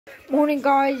Morning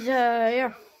guys,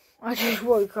 yeah, I just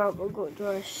woke up, I got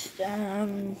dressed,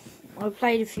 I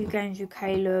played a few games with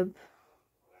Caleb,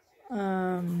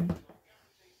 and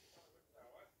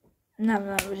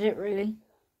that was it really.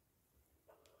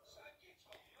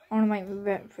 I want to make my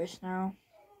breakfast now.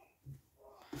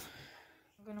 I'm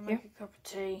going to make a cup of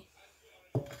tea.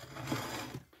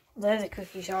 They're the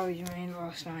cookies I was made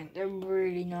last night, they're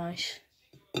really nice.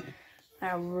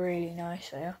 They're really nice,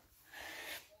 they are.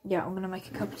 Yeah, I'm going to make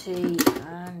a cup of tea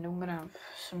and I'm going to have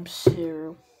some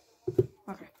cereal.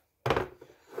 Okay.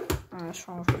 That's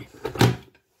fine with me.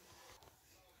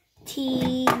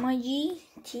 Tea, my G.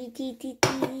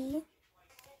 Tea.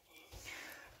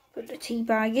 Put the tea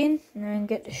bag in and then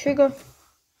get the sugar.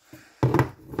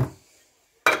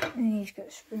 And he's got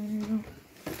a spoon.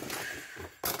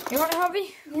 You want it,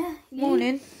 Harvey? Yeah.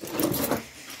 Morning.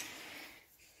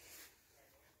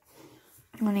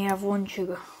 I only have one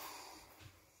sugar.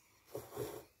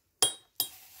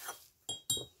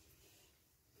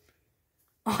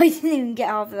 I didn't even get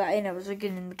half of that in, I was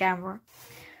looking in the camera.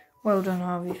 Well done,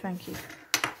 Harvey, thank you.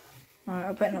 Alright,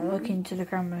 I better not look into the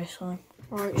camera this time.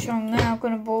 Right, so I'm now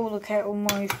going to boil the kettle.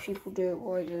 Most people do it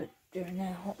while they're doing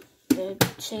their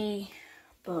tea,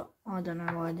 but I don't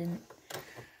know why I didn't.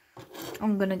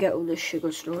 I'm going to get all this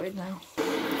sugar started now.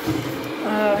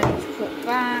 I need to put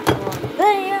that right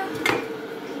there. I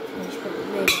need to put the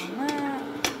lid on that.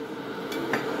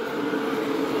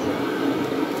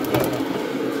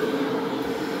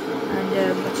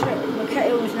 And my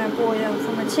kettle is now boiling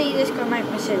for my tea. This is going to make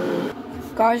my cereal.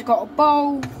 Guys, got a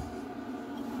bowl.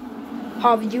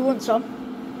 Harvey, do you want some?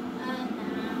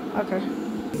 No. Okay.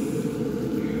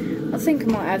 I think I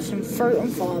might add some fruit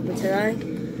and fibre today.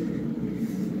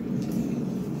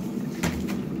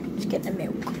 Let's get the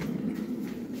milk.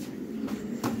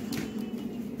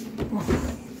 Oh.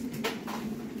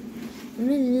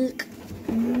 Milk.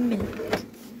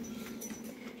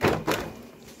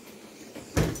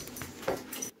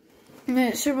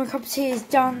 So my cup of tea is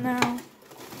done now.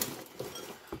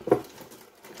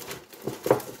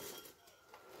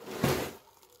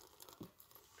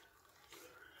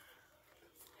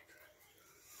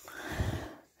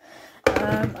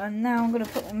 And now I'm going to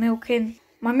put the milk in.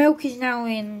 My milk is now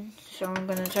in, so I'm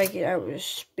going to take it out with a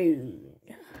spoon.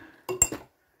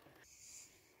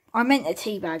 I meant a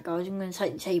tea bag, guys. I'm going to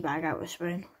take the tea bag out with a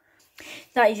spoon.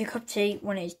 That is your cup of tea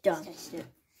when it's done. Taste it.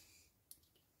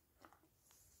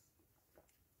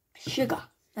 Sugar.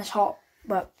 That's hot,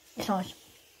 but it's nice.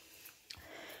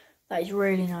 That is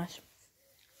really nice.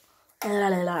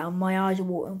 My eyes are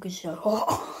watering because it's so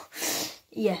hot.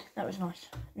 Yeah, that was nice.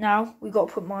 Now we've got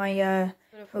to put my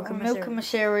milk and my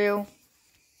cereal.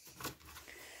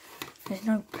 There's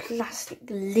no plastic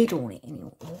lid on it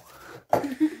anymore.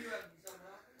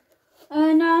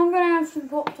 No, I'm gonna have some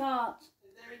Pop-Tarts.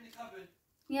 They're in the cupboard.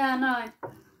 Yeah, I know.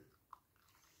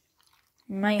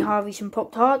 Make Harvey some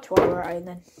Pop-Tarts while we're at it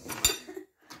then.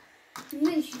 You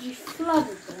literally just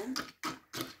flooded them.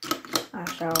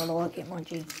 That's how I like it, my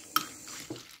G.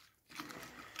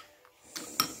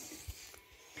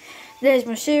 There's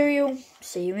my cereal.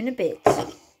 See you in a bit. Do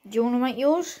you want to make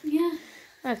yours? Yeah.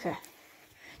 Okay.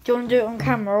 Do you want to do it on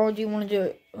camera or do you want to do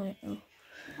it?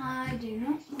 I do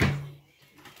not.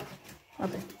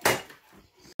 Okay.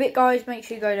 But guys, make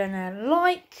sure you go down there and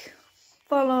like,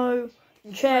 follow,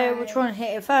 and share. We're trying to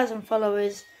hit 1,000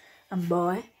 followers. And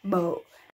bye.